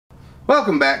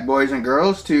Welcome back, boys and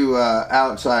girls, to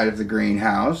Outside of the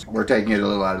Greenhouse. We're taking it a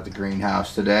little out of the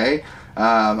greenhouse today.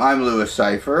 I'm Lewis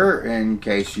Cipher, in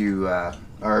case you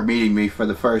are meeting me for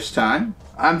the first time.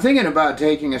 I'm thinking about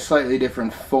taking a slightly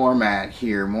different format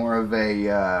here, more of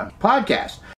a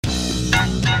podcast.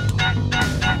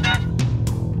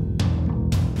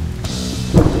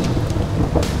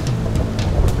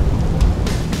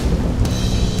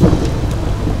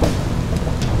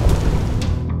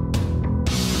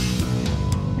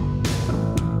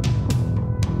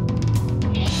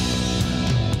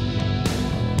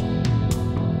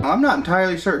 I'm not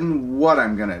entirely certain what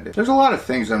I'm gonna do. There's a lot of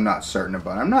things I'm not certain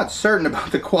about. I'm not certain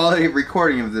about the quality of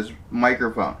recording of this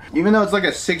microphone. Even though it's like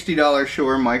a $60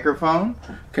 Shure microphone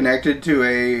connected to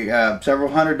a several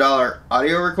 $100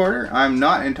 audio recorder, I'm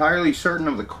not entirely certain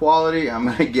of the quality I'm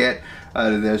gonna get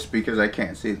out of this because I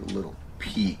can't see the little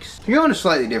peaks. To go in a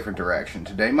slightly different direction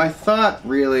today, my thought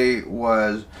really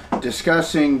was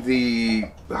discussing the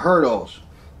hurdles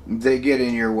that get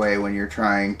in your way when you're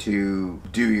trying to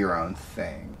do your own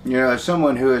thing. You know, as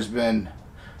someone who has been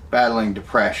battling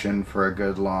depression for a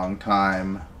good long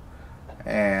time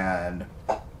and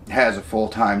has a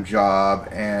full-time job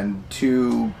and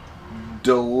two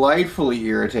delightfully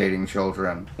irritating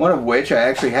children, one of which I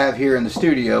actually have here in the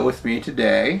studio with me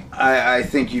today. I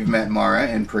think you've met Mara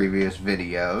in previous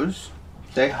videos.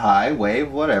 Say hi,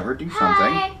 wave, whatever, do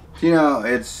something. Hi. You know,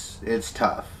 it's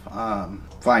tough.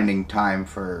 Finding time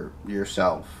for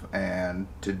yourself and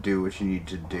to do what you need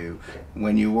to do.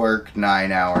 When you work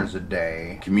 9 hours a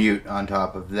day, commute on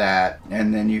top of that,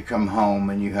 and then you come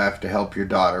home and you have to help your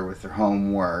daughter with her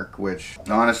homework, which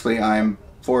honestly I'm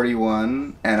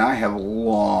 41 and I have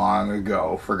long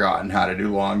ago forgotten how to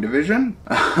do long division.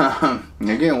 I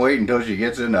can't wait until she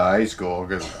gets into high school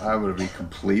because I would be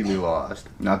completely lost.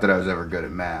 Not that I was ever good at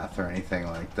math or anything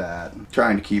like that.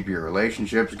 Trying to keep your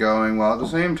relationships going while at the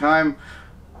same time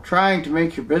trying to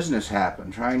make your business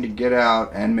happen, trying to get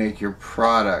out and make your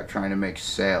product, trying to make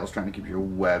sales, trying to keep your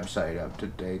website up to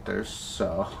date. There's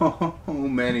so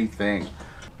many things.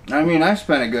 I mean, I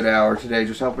spent a good hour today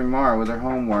just helping Mara with her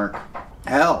homework.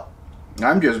 Hell,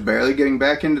 I'm just barely getting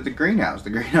back into the greenhouse.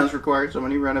 The greenhouse required so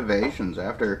many renovations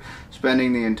after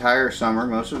spending the entire summer,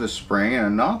 most of the spring, and a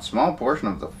not small portion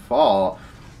of the fall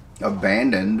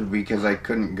abandoned because I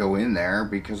couldn't go in there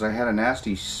because I had a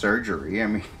nasty surgery. I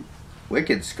mean,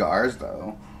 wicked scars,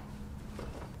 though.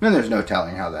 And there's no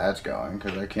telling how that's going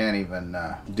because I can't even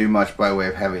do much by way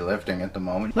of heavy lifting at the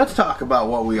moment. Let's talk about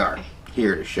what we are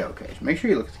here to showcase. Make sure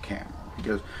you look at the camera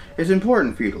because it's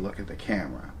important for you to look at the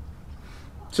camera.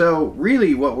 So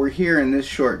really what we're here in this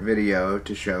short video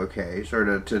to showcase,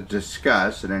 or to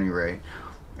discuss at any rate,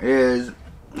 is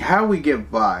how we get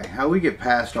by, how we get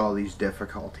past all these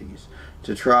difficulties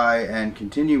to try and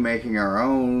continue making our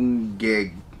own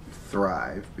gig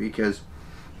thrive. Because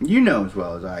you know as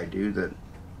well as I do that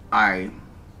I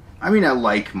mean, I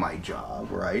like my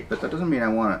job, right? But that doesn't mean I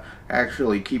want to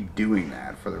actually keep doing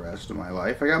that for the rest of my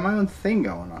life. I got my own thing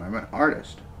going on. I'm an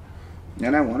artist.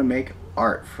 And I want to make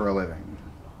art for a living.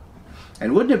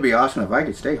 And wouldn't it be awesome if I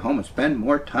could stay home and spend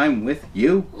more time with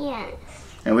you? Yes.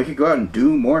 And we could go out and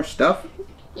do more stuff?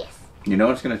 Yes. You know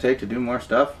what it's going to take to do more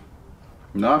stuff?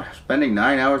 Not spending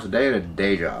 9 hours a day at a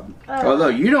day job. Although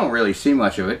you don't really see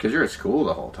much of it because you're at school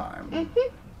the whole time.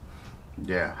 Mm-hmm.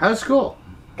 Yeah. How's school?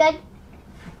 Good.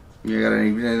 You got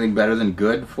anything better than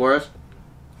good for us?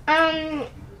 I've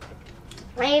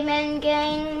been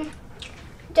getting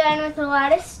done with a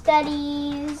lot of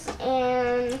studies,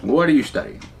 and What are you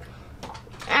studying?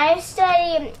 I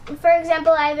study, for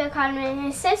example, I have a common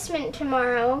assessment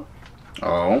tomorrow.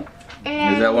 Oh.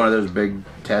 And Is that one of those big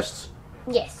tests?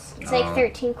 Yes. It's like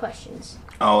 13 questions.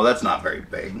 Oh, that's not very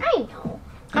big. I know.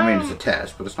 I mean, it's a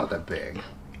test, but it's not that big.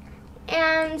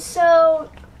 And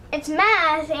so it's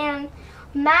math, and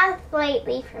math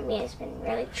lately for me has been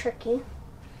really tricky.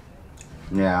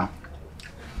 Yeah.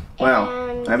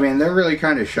 Well, And I mean, they're really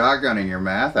kind of shotgunning your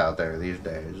math out there these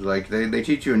days. Like, they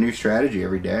teach you a new strategy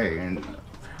every day, and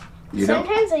you don't...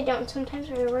 sometimes I don't. Sometimes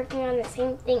we're working on the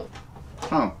same thing.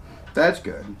 Oh, that's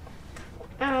good.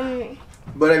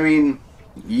 But I mean,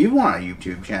 you want a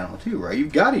YouTube channel too, right?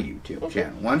 You've got a YouTube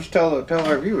channel. Why don't you tell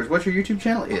our viewers what your YouTube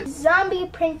channel is? Zombie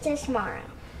Princess Mara.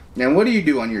 And what do you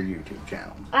do on your YouTube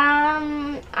channel?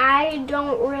 I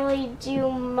don't really do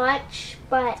much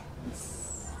but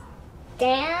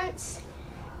dance.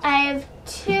 I have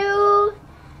 2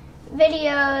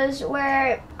 videos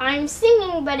where I'm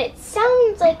singing, but it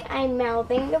sounds like I'm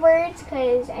mouthing the words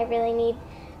because I really need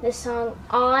the song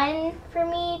on for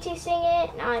me to sing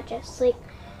it, not just like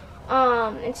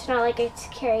it's not like it's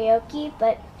karaoke,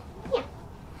 but yeah.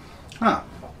 Huh.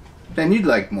 Then you'd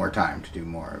like more time to do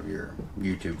more of your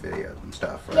YouTube videos and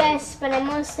stuff, right? Yes, but I'm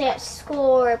mostly at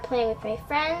school or playing with my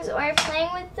friends or playing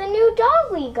with the new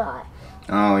dog we got.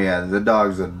 Oh yeah, the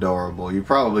dog's adorable. You've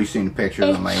probably seen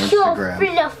pictures on my It's Instagram. so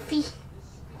fluffy.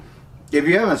 If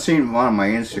you haven't seen one on my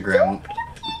Instagram,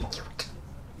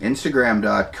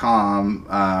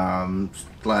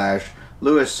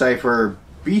 Instagram.com/LewisCipher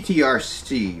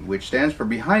BTRC, which stands for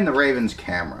Behind the Raven's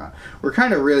Camera. We're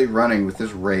kind of really running with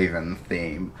this Raven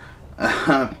theme.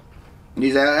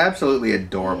 He's an absolutely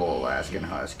adorable Alaskan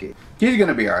Husky. He's going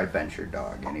to be our adventure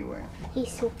dog anyway.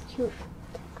 He's so cute.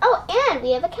 Oh, and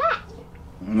we have a cat.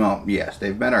 Well, yes,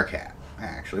 they've been our cat,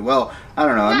 actually. Well, I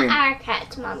don't know. Not I mean, our cat,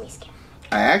 it's Mommy's cat.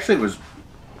 I actually was...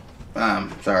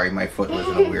 sorry, my foot was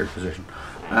in a weird position.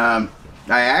 I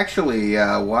actually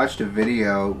watched a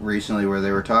video recently where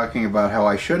they were talking about how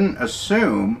I shouldn't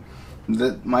assume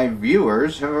that my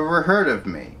viewers have ever heard of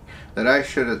me. That I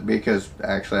should, because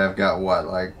actually I've got, what,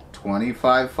 like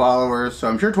 25 followers, so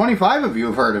I'm sure 25 of you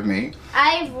have heard of me.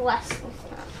 I've less than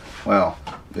that. Well,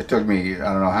 it took me, I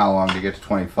don't know how long to get to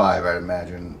 25, I'd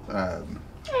imagine.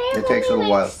 It takes a little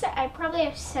while. I probably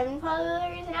have 7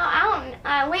 followers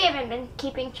now. We haven't been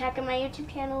keeping track of my YouTube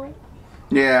channel.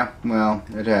 Yeah, well,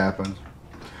 it happens.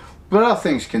 But all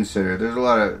things considered, there's a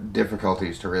lot of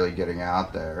difficulties to really getting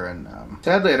out there, and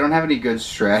sadly I don't have any good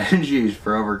strategies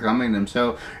for overcoming them.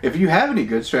 So if you have any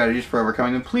good strategies for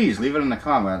overcoming them, please leave it in the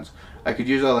comments. I could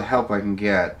use all the help I can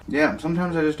get. Yeah,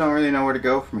 sometimes I just don't really know where to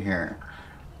go from here.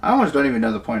 I almost don't even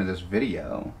know the point of this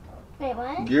video. Wait,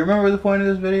 what? Do you remember the point of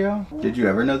this video? Did you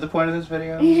ever know the point of this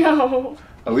video? No.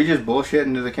 Are we just bullshitting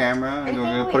into the camera and we're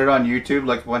going to put it on YouTube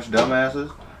like a bunch of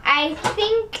dumbasses? I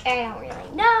think, I don't really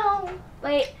know.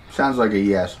 Wait. Sounds like a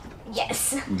yes.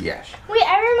 Yes. Yes. Wait,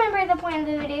 I remember the point of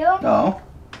the video. No.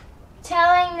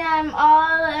 Telling them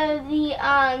all of the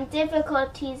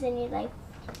difficulties in your life.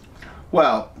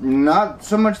 Well, not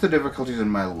so much the difficulties in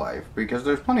my life, because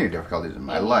there's plenty of difficulties in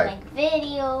my life. Like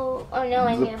video, or no,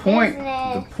 in your business.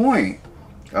 business. The point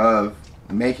of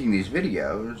making these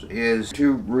videos is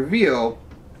to reveal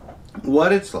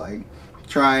what it's like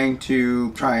trying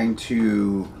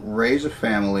to raise a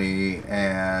family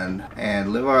and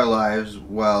live our lives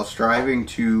while striving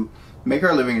to make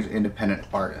our living as independent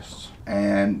artists.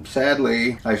 And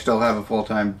sadly, I still have a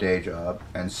full-time day job,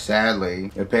 and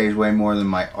sadly, it pays way more than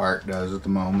my art does at the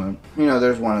moment. You know,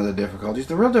 there's one of the difficulties.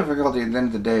 The real difficulty at the end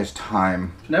of the day is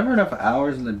time. There's never enough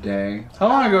hours in the day. How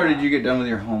long ago did you get done with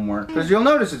your homework? Because you'll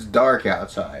notice it's dark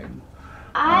outside.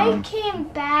 I came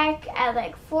back at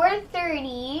like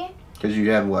 4:30. Because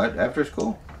you had what after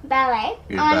school? Ballet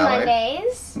You on did ballet?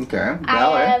 Mondays. Okay, I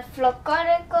ballet. have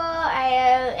folklorico.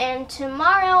 And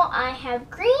tomorrow I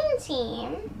have green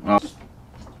team. Oh.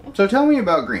 So tell me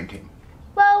about Green Team.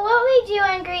 Well, what we do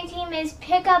on green team is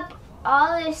pick up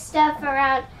all this stuff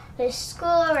around the school,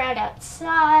 around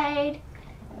outside.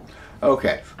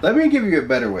 Okay, let me give you a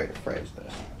better way to phrase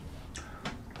this.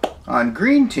 On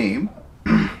Green Team,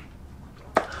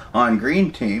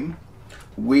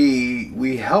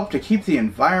 we help to keep the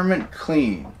environment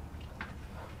clean,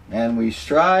 and we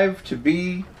strive to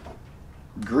be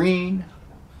green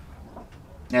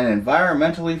and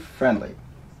environmentally friendly.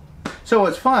 So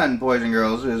what's fun, boys and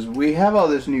girls, is we have all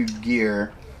this new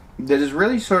gear that is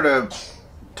really sort of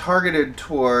targeted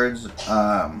towards doing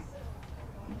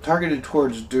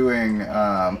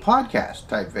podcast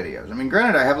type videos. I mean,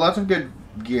 granted, I have lots of good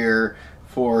gear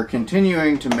for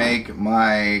continuing to make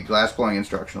my glass blowing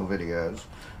instructional videos.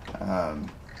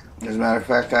 As a matter of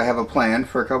fact, I have a plan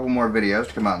for a couple more videos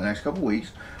to come out in the next couple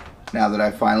weeks, now that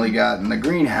I've finally gotten the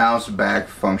greenhouse back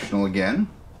functional again.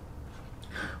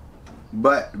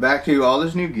 But back to all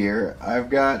this new gear, I've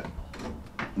got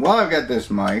this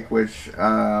mic, which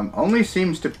only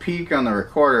seems to peak on the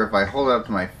recorder if I hold it up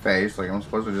to my face, like I'm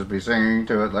supposed to just be singing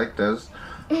to it like this.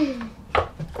 I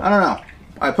don't know.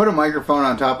 I put a microphone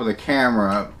on top of the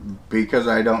camera because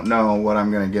I don't know what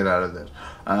I'm going to get out of this.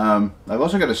 I've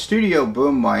also got a studio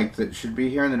boom mic that should be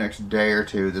here in the next day or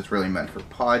two that's really meant for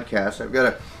podcasts. I've got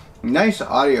a nice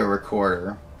audio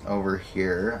recorder over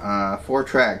here,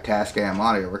 4-track Tascam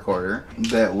audio recorder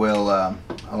that will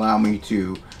allow me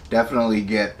to definitely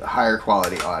get higher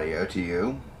quality audio to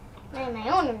you. I have my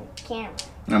own camera.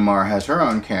 And Mara has her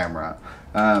own camera.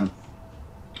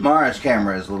 Mara's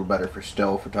camera is a little better for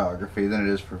still photography than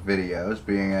it is for videos,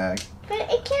 being a...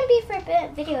 But it can be for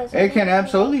videos. It can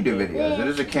absolutely do videos. It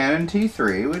is a Canon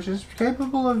T3, which is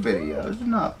capable of videos.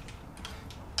 Not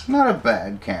a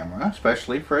bad camera,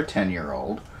 especially for a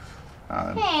 10-year-old. Hey,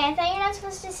 I thought you're not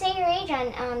supposed to say your age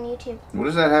on YouTube. What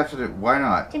does that have to do? Why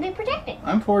not? To be protected.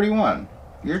 I'm 41.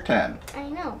 You're 10. I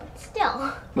know, but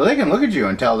still. Well, they can look at you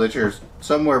and tell that you're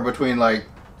somewhere between like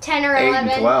 10 or 8 11.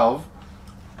 and 12.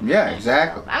 Yeah,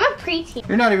 exactly. I'm a preteen.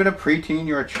 You're not even a preteen,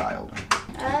 you're a child.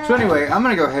 So anyway, I'm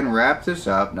going to go ahead and wrap this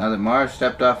up now that Mara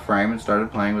stepped off frame and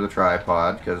started playing with a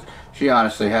tripod, because she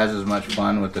honestly has as much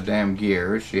fun with the damn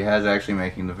gear as she has actually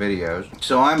making the videos.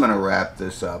 So I'm going to wrap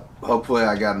this up. Hopefully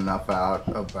I got enough out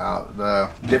about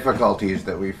the difficulties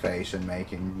that we face in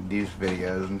making these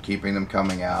videos and keeping them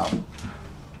coming out.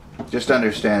 Just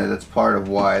understand that that's part of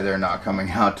why they're not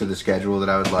coming out to the schedule that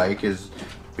I would like, is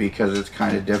because it's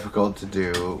kind of difficult to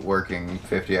do working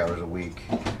 50 hours a week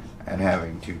and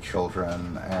having 2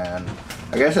 children, and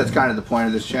I guess that's kind of the point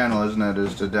of this channel, isn't it,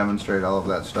 is to demonstrate all of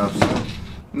that stuff. So,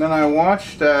 and then I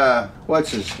watched,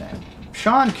 what's his name?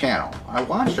 Sean Cannell. I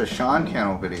watched a Sean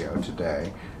Cannell video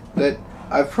today that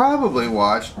I've probably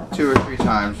watched 2 or 3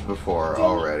 times before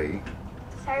already.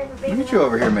 Sorry for Look being at you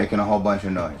over here making a whole bunch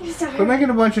of noise. Sorry. Quit making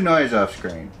a bunch of noise off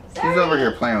screen. Sorry. He's over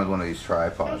here playing with one of these I'm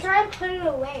tripods. trying to put it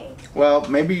away. Well,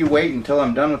 maybe you wait until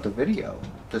I'm done with the video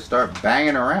to start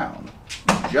banging around.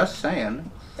 Just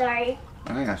saying. Sorry.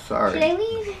 Oh yeah, sorry. Should I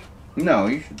leave? No,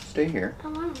 you should stay here. I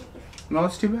want to leave. No,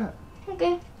 it's too bad.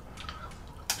 Okay.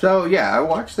 So yeah, I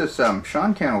watched this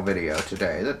Sean Cannell video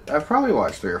today that I've probably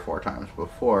watched 3 or 4 times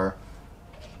before.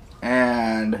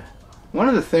 And one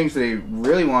of the things that he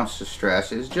really wants to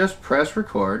stress is just press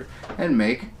record and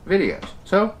make videos.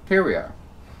 So here we are.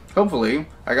 Hopefully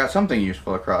I got something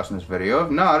useful across in this video.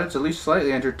 If not, it's at least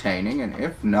slightly entertaining, and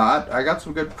if not, I got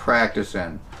some good practice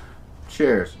in.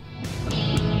 Cheers.